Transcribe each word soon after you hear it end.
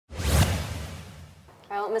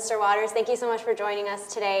All right, well, Mr. Waters, thank you so much for joining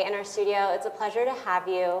us today in our studio. It's a pleasure to have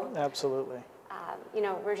you. Absolutely.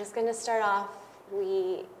 We're just going to start off.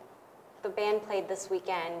 The band played this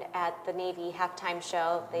weekend at the Navy halftime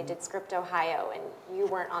show. They did Script, Ohio, and you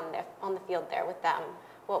weren't on the field there with them.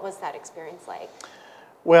 What was that experience like?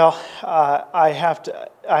 Well, I have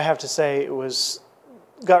to say it was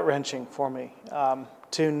gut-wrenching for me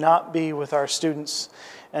to not be with our students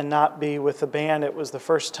and not be with the band. It was the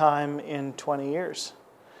first time in 20 years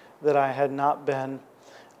that I had not been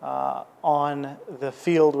on the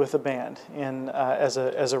field with a band as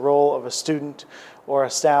a role of a student or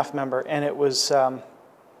a staff member, and it was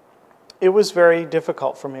very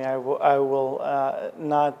difficult for me. I will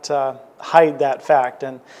not hide that fact,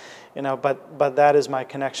 and but that is my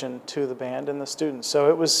connection to the band and the students.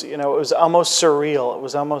 So it was almost surreal. It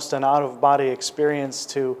was almost an out-of-body experience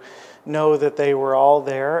to know that they were all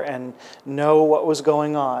there and know what was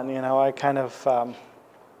going on. I kind of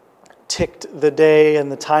ticked the day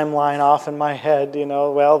and the timeline off in my head.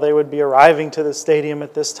 Well, they would be arriving to the stadium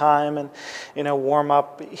at this time, and warm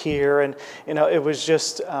up here, and it was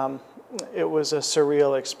just it was a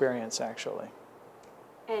surreal experience, actually.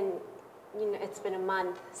 And it's been a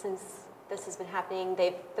month since this has been happening.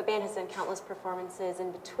 The band has done countless performances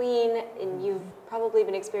in between, and you've probably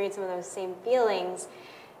been experiencing some of those same feelings.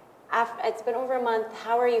 It's been over a month.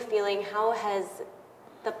 How are you feeling? How has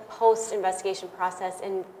the post-investigation process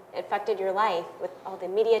affected your life with all the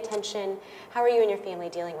media attention? How are you and your family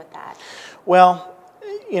dealing with that? Well,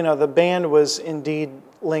 the band was indeed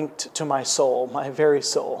linked to my soul, my very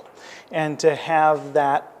soul. And to have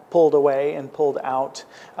that pulled away and pulled out,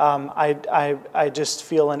 I just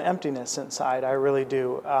feel an emptiness inside. I really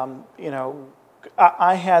do.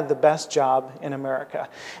 I had the best job in America.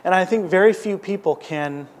 And I think very few people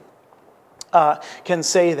can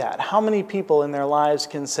say that. How many people in their lives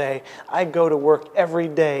can say, I go to work every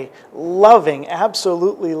day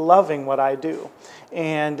absolutely loving what I do?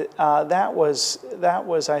 And that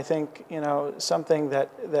was, I think, something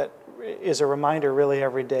that is a reminder really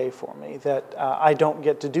every day for me that I don't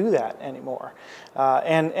get to do that anymore.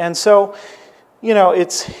 And so,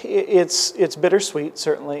 it's bittersweet,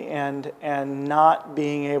 certainly, and not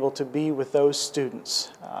being able to be with those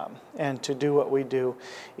students and to do what we do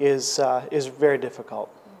is very difficult.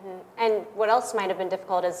 Mm-hmm. And what else might have been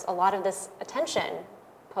difficult is a lot of this attention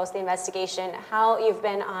post the investigation. How you've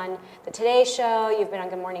been on the Today Show, you've been on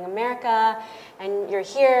Good Morning America, and you're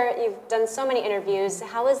here. You've done so many interviews.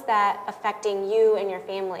 How is that affecting you and your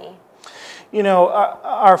family?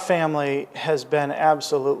 Our family has been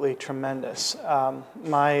absolutely tremendous.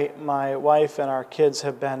 My wife and our kids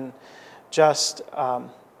have been just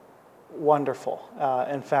wonderful,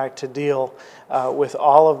 in fact, to deal with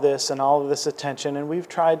all of this and all of this attention. And we've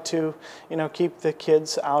tried to, keep the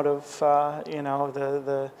kids out of, off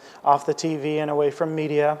the TV and away from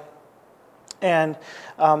media. And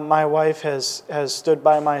my wife has stood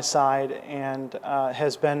by my side and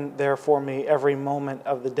has been there for me every moment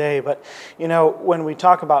of the day. But, when we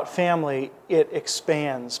talk about family, it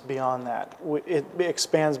expands beyond that. It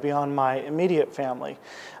expands beyond my immediate family.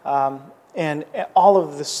 And all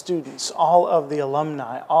of the students, all of the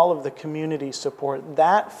alumni, all of the community support,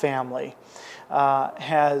 that family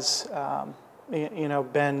has,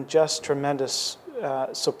 been just tremendous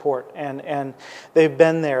support. And they've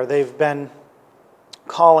been there. They've been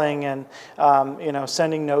calling and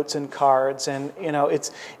sending notes and cards, and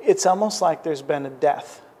it's almost like there's been a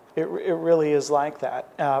death. It really is like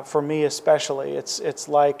that for me, especially. It's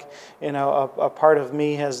like a part of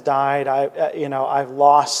me has died. I've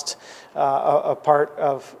lost a part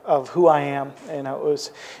of who I am.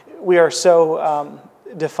 We are so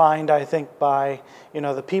defined, I think, by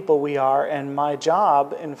the people we are, and my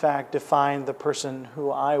job, in fact, defined the person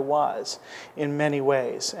who I was in many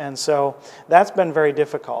ways. And so that's been very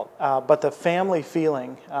difficult. But the family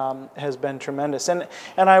feeling has been tremendous. And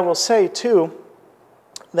I will say, too,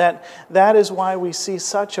 that is why we see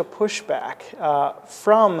such a pushback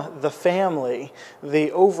from the family,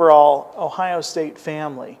 the overall Ohio State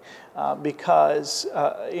family, because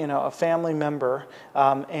a family member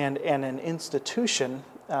and an institution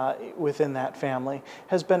within that family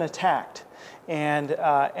has been attacked, and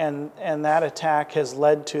that attack has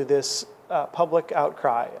led to this public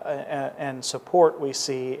outcry and support we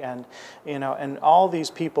see, and all these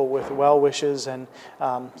people with well wishes and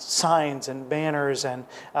signs and banners and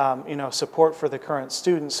support for the current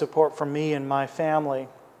students, support for me and my family.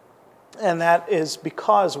 And that is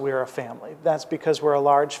because we're a family. That's because we're a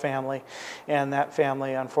large family, and that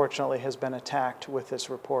family, unfortunately, has been attacked with this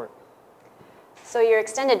report. So your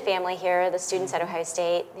extended family here, the students at Ohio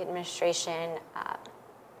State, the administration,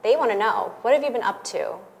 they want to know, what have you been up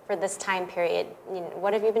to for this time period? You know,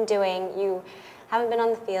 what have you been doing? You haven't been on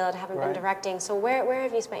the field, haven't been directing, so where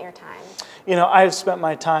have you spent your time? You know, I've spent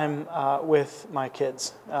my time with my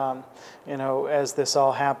kids. You know, as this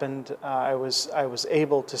all happened, I was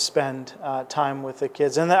able to spend time with the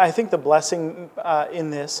kids, and I think the blessing in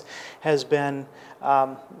this has been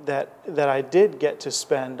that I did get to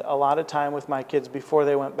spend a lot of time with my kids before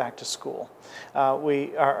they went back to school.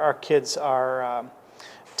 Our kids are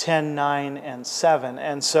 10, 9, and 7,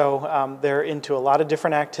 and so they're into a lot of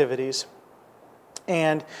different activities.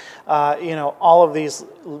 And you know, all of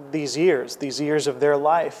these years of their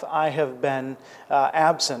life, I have been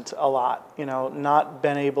absent a lot. You know, not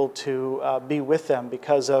been able to be with them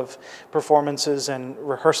because of performances and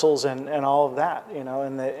rehearsals and all of that. You know,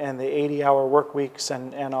 and the 80-hour work weeks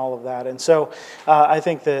and all of that. And so I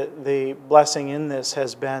think that the blessing in this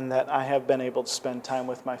has been that I have been able to spend time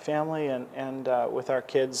with my family and with our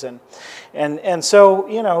kids, and so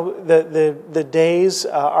you know, the days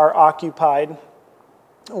are occupied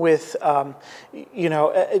with you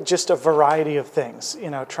know, just a variety of things, you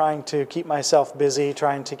know, trying to keep myself busy,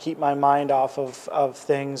 trying to keep my mind off of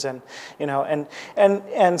things, and you know,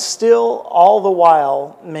 and still all the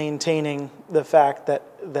while maintaining the fact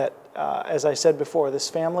that as I said before, this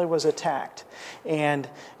family was attacked. And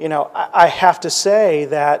you know, I have to say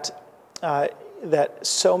that that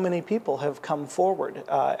so many people have come forward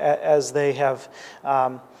as they have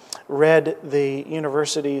read the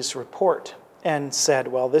university's report and said,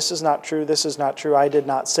 well, this is not true, this is not true, I did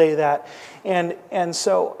not say that. And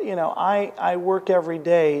so, you know, I work every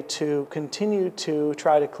day to continue to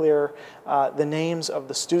try to clear the names of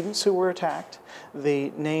the students who were attacked,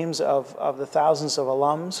 the names of the thousands of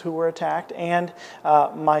alums who were attacked, and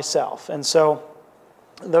myself. And so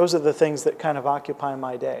those are the things that kind of occupy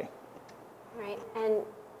my day. Right, and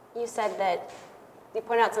you said that, you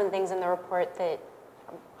point out some things in the report that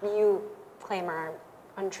you claim are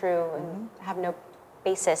untrue and have no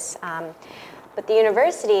basis. But the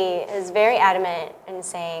university is very adamant in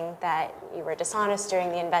saying that you were dishonest during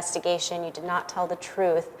the investigation, you did not tell the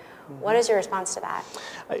truth. What is your response to that?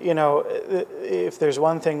 You know, if there's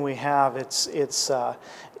one thing we have, it's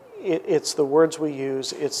the words we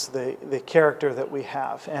use, it's the character that we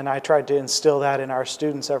have. And I tried to instill that in our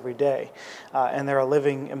students every day. And they're a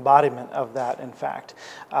living embodiment of that, in fact.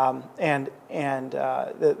 And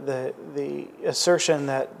the assertion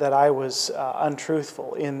that I was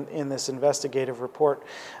untruthful in this investigative report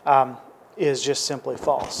is just simply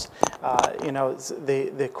false. You know,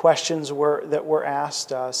 the questions that were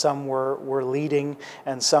asked, some were leading,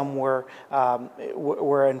 and some were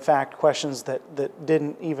in fact questions that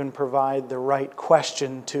didn't even provide the right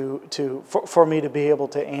question for me to be able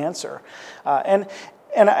to answer. And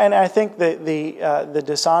I think the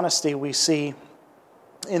dishonesty we see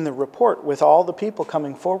in the report, with all the people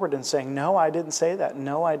coming forward and saying, no, I didn't say that,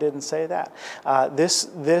 no, I didn't say that. This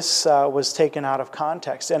was taken out of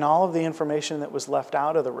context, and all of the information that was left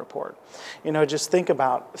out of the report. You know, just think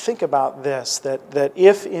about this, that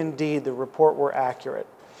if indeed the report were accurate,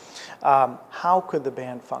 how could the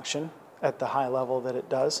band function at the high level that it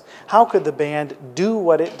does? How could the band do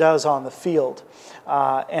what it does on the field?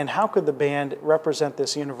 And how could the band represent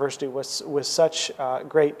this university with such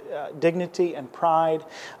great dignity and pride,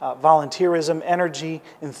 volunteerism, energy,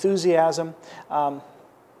 enthusiasm,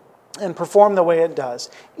 and perform the way it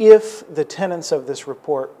does if the tenets of this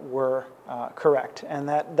report were correct? And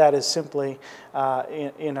that is simply,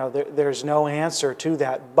 you know, there's no answer to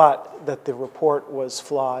that but that the report was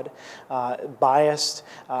flawed, biased.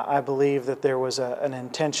 I believe that there was an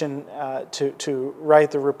intention to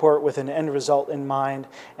write the report with an end result in mind,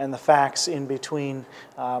 and the facts in between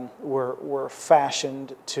were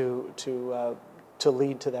fashioned to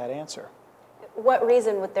lead to that answer. What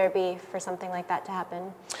reason would there be for something like that to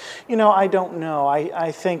happen? You know, I don't know.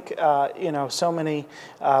 I think, you know, so many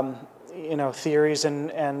you know, theories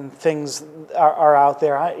and things are out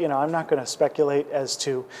there. You know, I'm not going to speculate as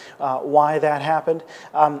to why that happened.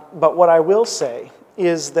 But what I will say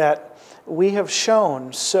is that we have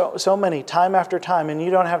shown so many, time after time, and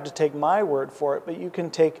you don't have to take my word for it, but you can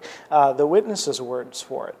take the witnesses' words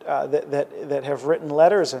for it, that have written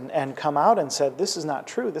letters and come out and said, this is not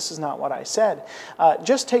true, this is not what I said.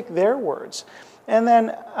 Just take their words, and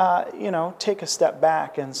then, you know, take a step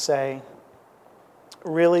back and say,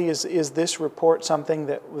 really, is this report something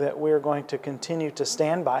that we're going to continue to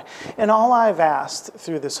stand by? And all I've asked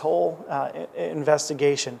through this whole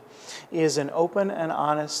investigation is an open and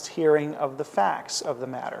honest hearing of the facts of the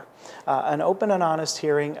matter, an open and honest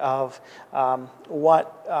hearing of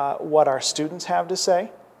what our students have to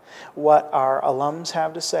say, what our alums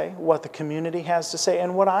have to say, what the community has to say,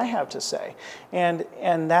 and what I have to say. And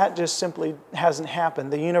that just simply hasn't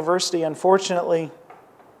happened. The university, unfortunately,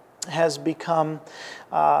 has become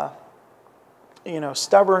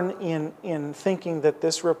stubborn in thinking that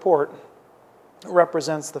this report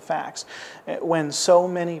represents the facts, when so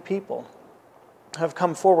many people have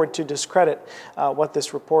come forward to discredit what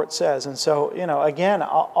this report says. And so, again,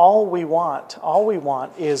 all we want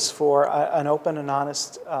is for an open and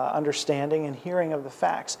honest understanding and hearing of the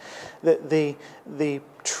facts. The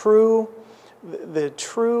true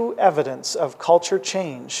evidence of culture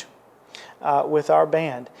change with our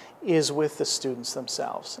band is with the students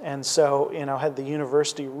themselves. And so, had the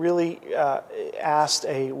university really asked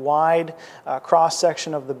a wide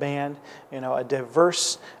cross-section of the band, a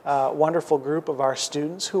diverse, wonderful group of our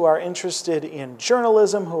students who are interested in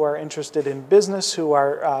journalism, who are interested in business, who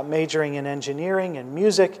are majoring in engineering and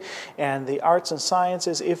music and the arts and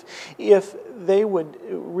sciences, if they would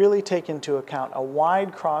really take into account a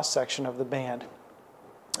wide cross-section of the band,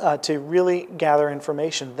 to really gather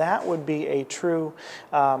information, that would be a true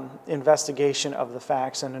investigation of the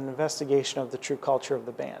facts and an investigation of the true culture of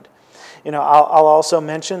the band. I'll also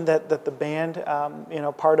mention that the band,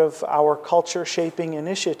 part of our culture shaping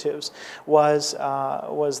initiatives was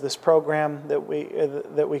this program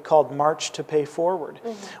that we called March to Pay Forward,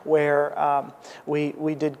 where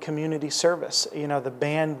we did community service. The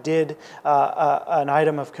band did an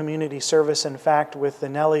item of community service, in fact, with the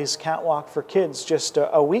Nelly's Catwalk for Kids just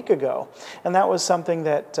a week ago, and that was something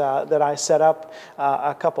that I set up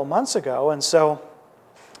a couple months ago, and so.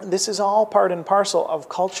 This is all part and parcel of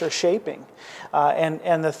culture shaping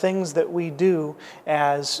and the things that we do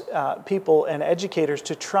as people and educators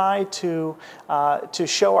to try to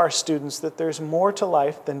show our students that there's more to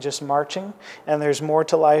life than just marching, and there's more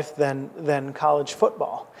to life than college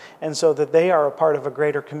football, and so that they are a part of a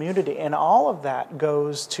greater community. And all of that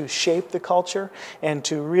goes to shape the culture and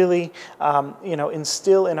to really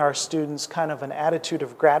instill in our students kind of an attitude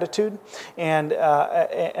of gratitude and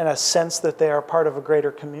a sense that they are part of a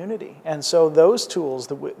greater community. And so those tools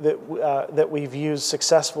that we've used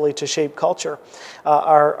successfully to shape culture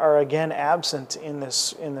are again absent in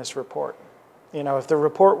this report. If the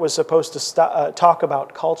report was supposed to talk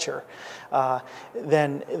about culture,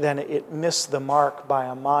 then it missed the mark by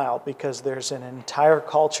a mile, because there's an entire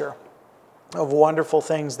culture of wonderful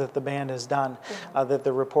things that the band has done that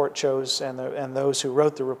the report chose and those who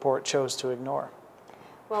wrote the report chose to ignore.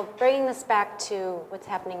 Well, bringing this back to what's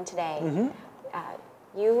happening today,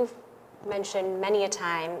 you've mentioned many a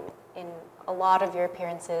time in a lot of your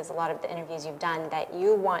appearances, a lot of the interviews you've done, that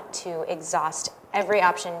you want to exhaust every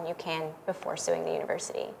option you can before suing the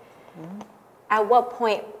university. At what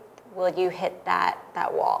point will you hit that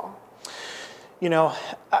wall?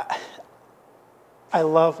 I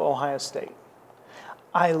love Ohio State.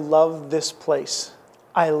 I love this place.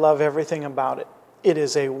 I love everything about it. It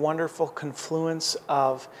is a wonderful confluence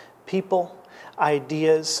of people,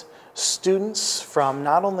 ideas, students from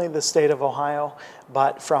not only the state of Ohio,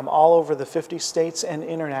 but from all over the 50 states, and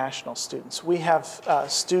international students. We have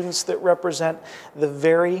students that represent the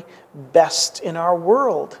very best in our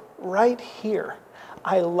world right here.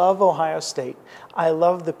 I love Ohio State. I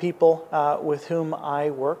love the people with whom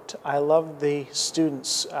I worked. I love the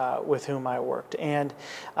students with whom I worked. And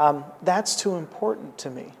that's too important to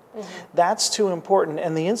me. That's too important.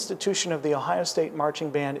 And the institution of the Ohio State Marching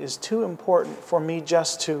Band is too important for me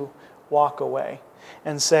just to walk away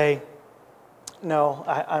and say, no,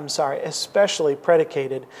 I'm sorry, especially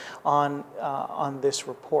predicated on this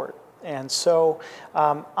report. And so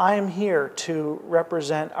I am here to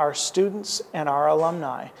represent our students and our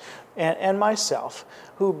alumni and myself,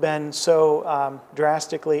 who've been so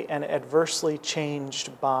drastically and adversely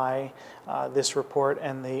changed by this report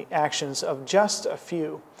and the actions of just a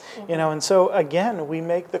few. And so again, we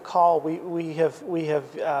make the call. We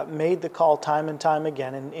have made the call time and time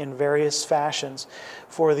again in various fashions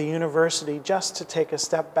for the university just to take a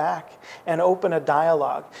step back and open a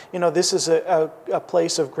dialogue. This is a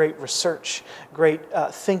place of great research, great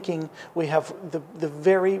thinking. We have the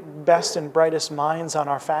very best and brightest minds on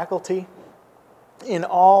our faculty in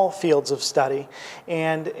all fields of study,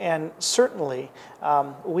 and certainly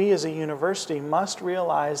we as a university must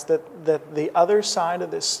realize that the other side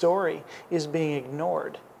of this story is being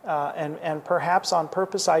ignored, and perhaps on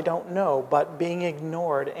purpose, I don't know, but being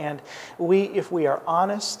ignored. And if we are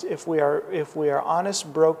honest, if we are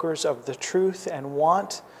honest brokers of the truth and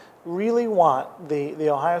want really want the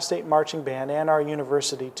Ohio State Marching Band and our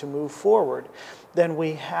university to move forward, then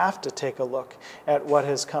we have to take a look at what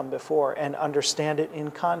has come before and understand it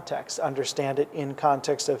in context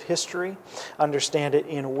of history, understand it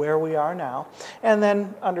in where we are now, and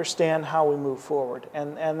then understand how we move forward.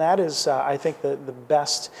 And that is, I think, the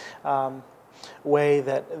best way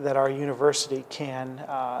that our university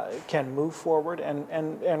can move forward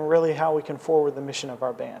and really how we can forward the mission of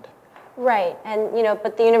our band. Right, and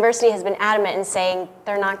but the university has been adamant in saying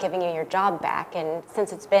they're not giving you your job back, and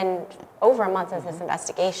since it's been over a month since this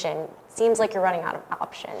investigation, it seems like you're running out of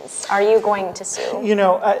options. Are you going to sue?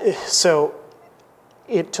 So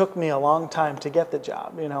it took me a long time to get the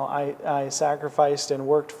job. I sacrificed and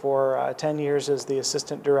worked for 10 years as the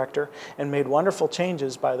assistant director and made wonderful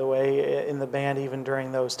changes, by the way, in the band even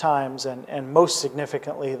during those times, and most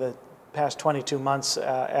significantly the past 22 months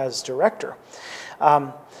as director.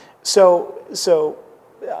 So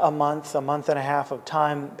a month and a half of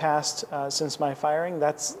time passed since my firing.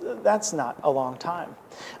 That's not a long time,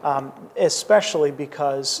 especially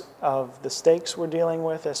because of the stakes we're dealing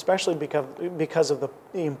with, especially because of the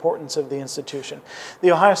importance of the institution.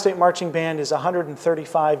 The Ohio State Marching Band is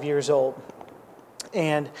 135 years old.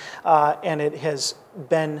 And it has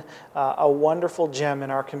been a wonderful gem in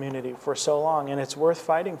our community for so long, and it's worth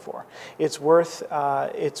fighting for. It's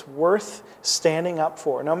worth standing up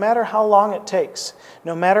for, no matter how long it takes,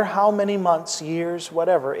 no matter how many months, years,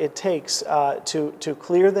 whatever it takes to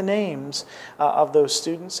clear the names of those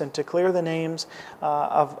students and to clear the names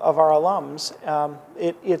of our alums.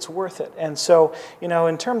 It's worth it. And so,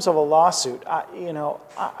 in terms of a lawsuit, I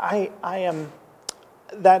am.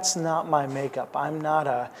 That's not my makeup. I'm not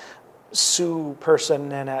a sue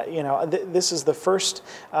person, and this is the first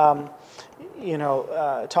talk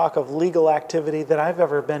of legal activity that I've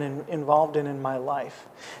ever been involved in my life.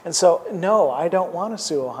 And so, no, I don't want to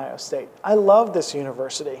sue Ohio State. I love this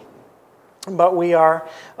university. But we are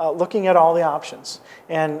looking at all the options.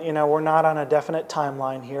 And, we're not on a definite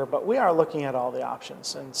timeline here, but we are looking at all the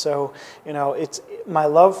options. And so, it's my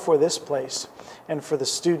love for this place and for the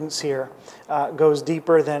students here goes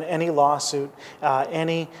deeper than any lawsuit,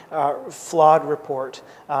 any flawed report.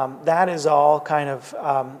 That is all kind of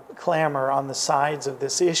clamor on the sides of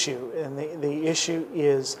this issue. And the issue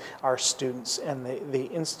is our students and the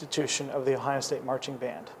institution of the Ohio State Marching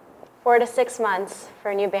Band. 4 to 6 months for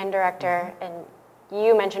a new band director, and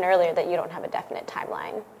you mentioned earlier that you don't have a definite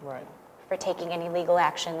timeline for taking any legal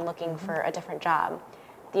action, looking for a different job.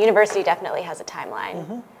 The university definitely has a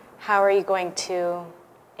timeline. How are you going to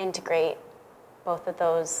integrate both of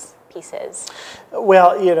those pieces?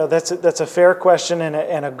 Well, that's a fair question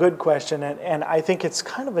and a good question, and I think it's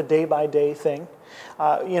kind of a day-by-day thing.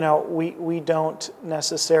 We don't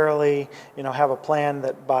necessarily, have a plan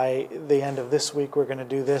that by the end of this week we're going to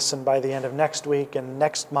do this, and by the end of next week and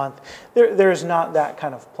next month. There's not that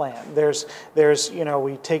kind of plan. There's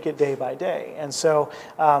we take it day by day. And so,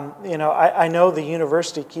 I know the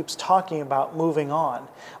university keeps talking about moving on,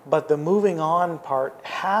 but the moving on part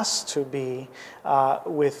has to be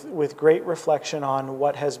with great reflection on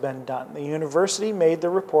what has been done. The university made the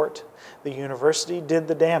report. The university did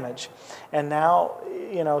the damage, and now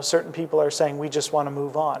certain people are saying we just want to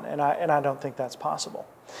move on, and I don't think that's possible.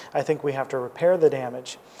 I think we have to repair the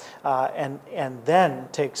damage, and then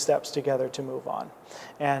take steps together to move on,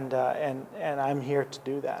 and I'm here to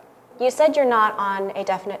do that. You said you're not on a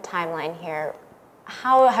definite timeline here.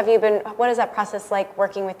 How have you been? What is that process like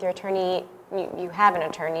working with your attorney? You have an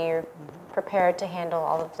attorney. You're prepared to handle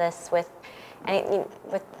all of this with a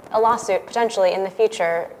lawsuit potentially in the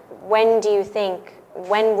future.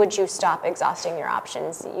 When would you stop exhausting your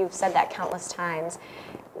options? You've said that countless times.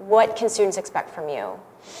 What can students expect from you?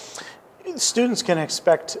 Students can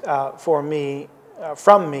expect from me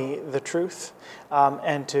the truth,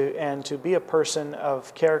 and to be a person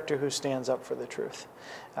of character who stands up for the truth.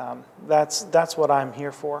 That's what I'm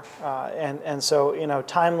here for, and so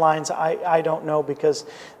timelines I don't know, because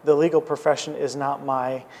the legal profession is not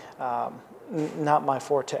my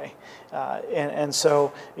forte, and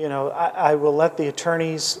so I will let the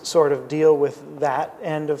attorneys sort of deal with that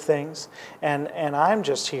end of things, and I'm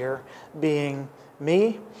just here being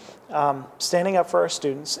me, standing up for our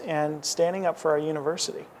students and standing up for our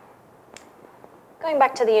university. Going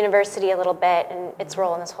back to the university a little bit and its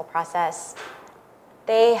role in this whole process,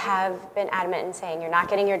 they have been adamant in saying you're not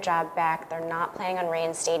getting your job back, they're not planning on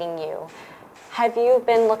reinstating you. Have you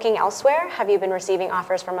been looking elsewhere? Have you been receiving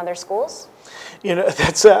offers from other schools?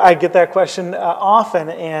 That's I get that question often,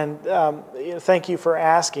 and thank you for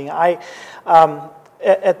asking.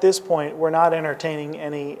 at this point, we're not entertaining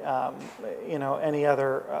any, any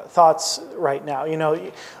other thoughts right now.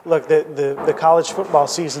 Look, the college football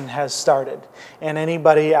season has started, and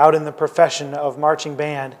anybody out in the profession of marching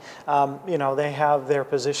band, they have their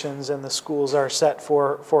positions, and the schools are set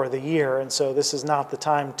for the year, and so this is not the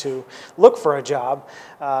time to look for a job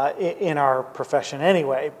in our profession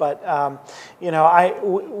anyway. But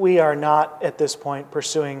we are not at this point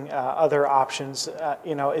pursuing other options.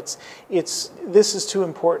 This is too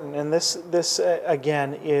important, and this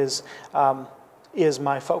again is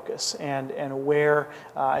my focus, and where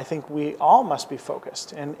I think we all must be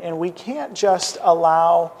focused, and we can't just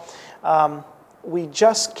allow. We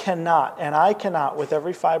just cannot, and I cannot, with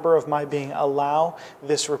every fiber of my being, allow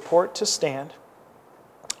this report to stand.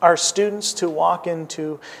 Our students to walk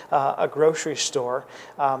into a grocery store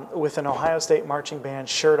with an Ohio State Marching Band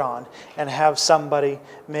shirt on and have somebody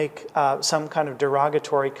make some kind of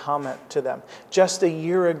derogatory comment to them. Just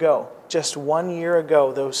 1 year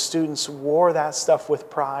ago, those students wore that stuff with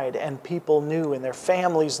pride, and people knew, and their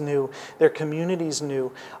families knew, their communities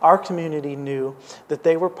knew, our community knew that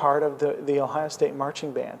they were part of the Ohio State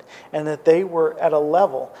Marching Band, and that they were at a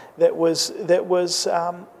level that was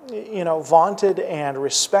vaunted and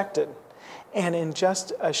respected. And in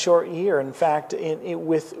just a short year, in fact,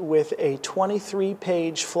 with a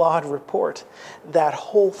 23-page flawed report, that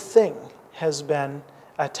whole thing has been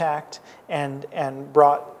attacked and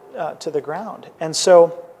brought to the ground. And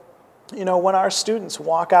so, when our students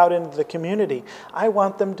walk out into the community, I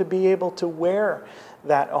want them to be able to wear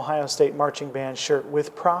that Ohio State Marching Band shirt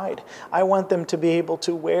with pride. I want them to be able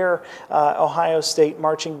to wear Ohio State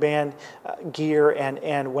Marching Band gear,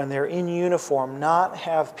 and when they're in uniform, not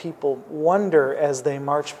have people wonder as they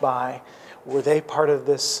march by, were they part of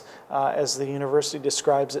this, as the university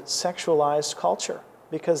describes it, sexualized culture?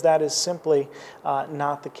 Because that is simply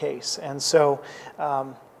not the case. And so,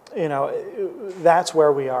 that's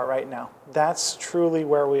where we are right now. That's truly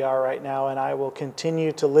where we are right now, and I will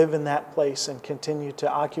continue to live in that place and continue to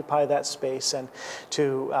occupy that space and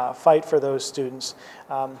to fight for those students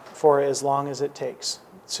for as long as it takes,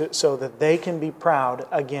 so that they can be proud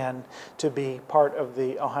again to be part of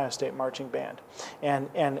the Ohio State Marching Band. And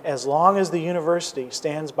as long as the university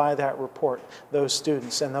stands by that report, those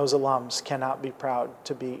students and those alums cannot be proud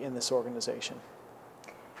to be in this organization.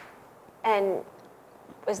 And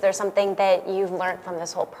was there something that you've learned from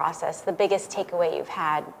this whole process, the biggest takeaway you've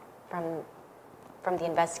had from the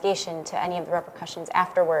investigation to any of the repercussions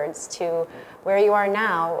afterwards to where you are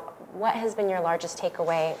now? What has been your largest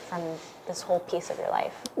takeaway from this whole piece of your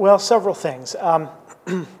life? Well, several things.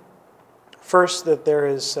 First, that there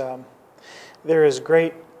is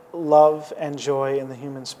great love and joy in the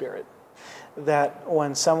human spirit. That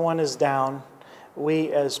when someone is down,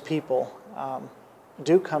 we as people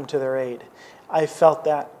do come to their aid. I felt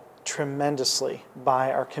that tremendously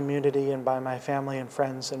by our community and by my family and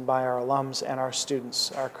friends and by our alums and our students,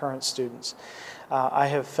 our current students. I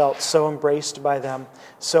have felt so embraced by them,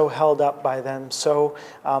 so held up by them, so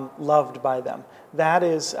loved by them. That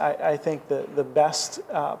is, I think, the best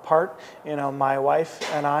part. My wife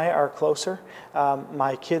and I are closer.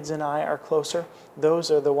 My kids and I are closer. Those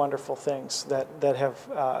are the wonderful things that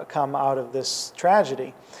have come out of this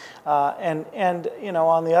tragedy. And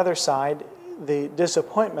on the other side, the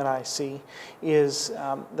disappointment I see is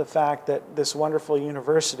the fact that this wonderful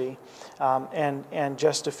university and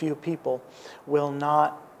just a few people will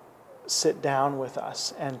not sit down with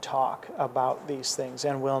us and talk about these things,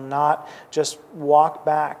 and will not just walk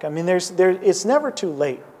back. I mean, it's never too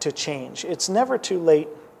late to change. It's never too late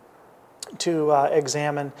to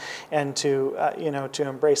examine and to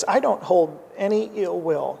embrace. I don't hold any ill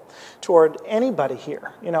will toward anybody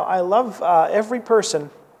here. I love every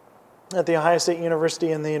person at the Ohio State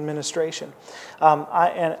University and the administration.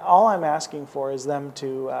 And all I'm asking for is them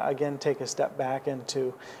to, again, take a step back and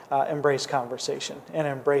to embrace conversation and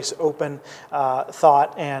embrace open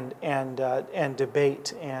thought and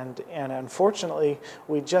debate. And unfortunately,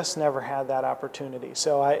 we just never had that opportunity.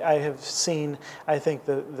 So I have seen, I think,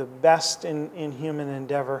 the best in human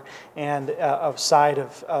endeavor and of side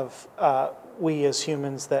of we as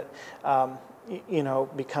humans that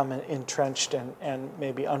become entrenched and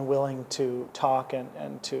maybe unwilling to talk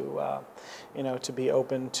and to be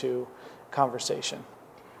open to conversation.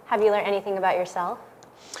 Have you learned anything about yourself?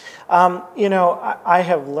 I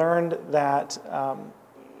have learned that,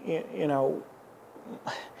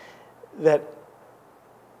 that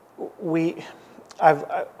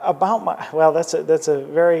that's a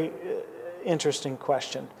very interesting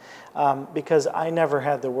question, because I never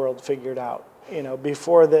had the world figured out.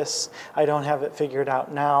 Before this, I don't have it figured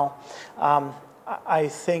out now. I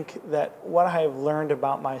think that what I have learned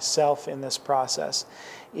about myself in this process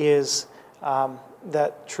is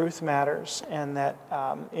that truth matters, and that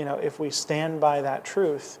if we stand by that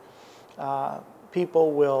truth,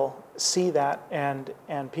 people will see that, and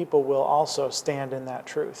people will also stand in that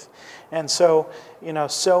truth. And so,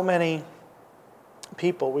 so many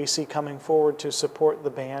people we see coming forward to support the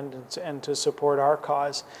band and to support our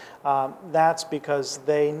cause, that's because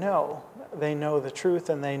they know the truth,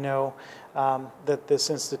 and they know that this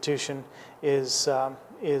institution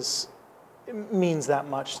means that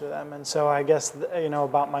much to them. And so I guess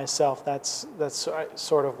about myself, that's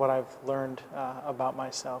sort of what I've learned about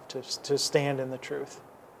myself, to stand in the truth.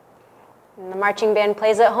 And the marching band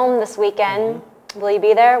plays at home this weekend. Mm-hmm. Will you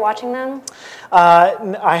be there watching them?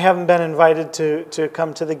 I haven't been invited to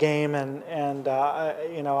come to the game, and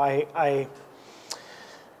I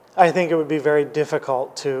think it would be very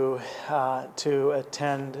difficult to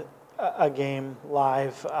attend a game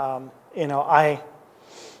live.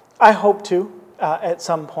 I hope to at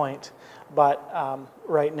some point, but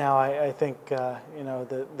right now I think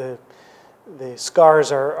the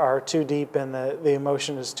scars are too deep, and the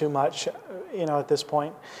emotion is too much, at this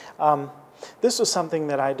point. This was something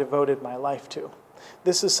that I devoted my life to.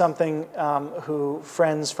 This is something who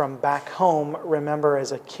friends from back home remember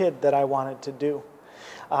as a kid that I wanted to do.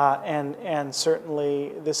 And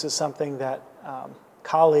certainly this is something that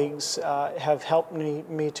colleagues have helped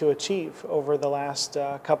me to achieve over the last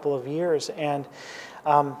couple of years. And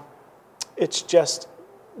it's just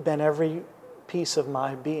been every piece of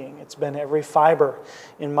my being. It's been every fiber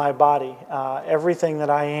in my body. Everything that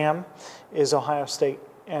I am is Ohio State.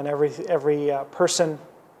 And every person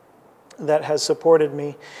that has supported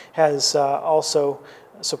me has also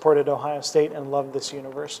supported Ohio State and loved this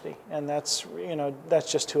university. And that's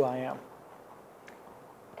just who I am.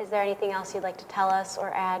 Is there anything else you'd like to tell us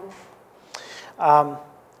or add?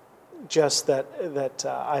 Just that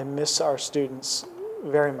I miss our students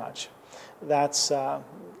very much. That's the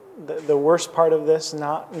worst part of this,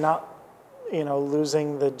 not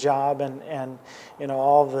losing the job and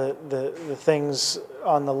all the things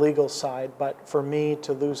on the legal side, but for me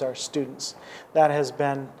to lose our students. That has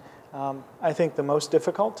been, I think, the most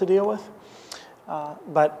difficult to deal with.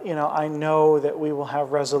 But I know that we will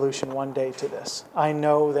have resolution one day to this. I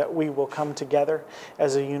know that we will come together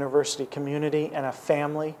as a university community and a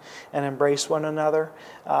family and embrace one another.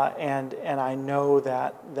 And I know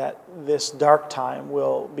that this dark time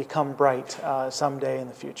will become bright someday in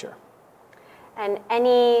the future. And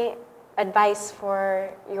any advice for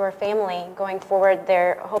your family going forward?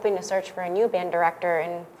 They're hoping to search for a new band director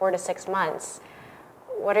in 4 to 6 months.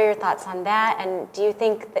 What are your thoughts on that? And do you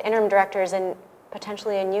think the interim directors and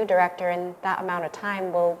potentially a new director in that amount of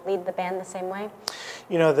time will lead the band the same way?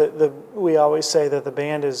 We always say that the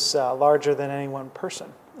band is larger than any one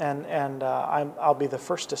person, and I'll be the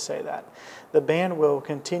first to say that. The band will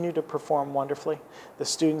continue to perform wonderfully. The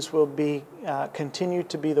students will continue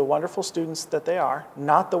to be the wonderful students that they are,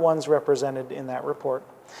 not the ones represented in that report.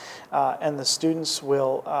 And the students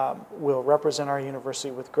will represent our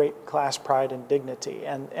university with great class pride and dignity.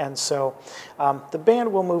 And so the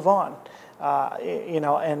band will move on.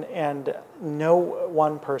 And no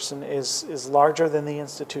one person is larger than the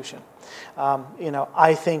institution.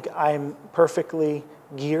 I think I'm perfectly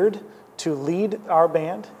geared to lead our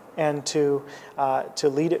band and to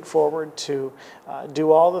lead it forward, to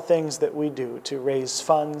do all the things that we do, to raise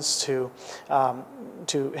funds, to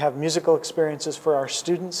have musical experiences for our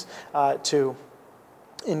students, to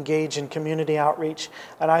engage in community outreach.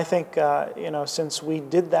 And I think, since we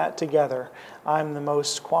did that together, I'm the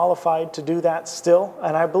most qualified to do that still,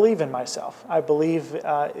 and I believe in myself. I believe,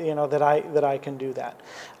 that I can do that.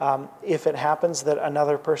 If it happens that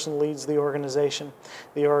another person leads the organization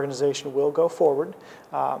will go forward.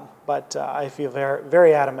 But I feel very,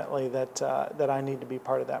 very adamantly that I need to be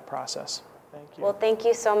part of that process. Thank you. Well, thank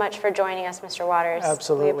you so much for joining us, Mr. Waters.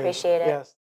 Absolutely. We appreciate it. Yes.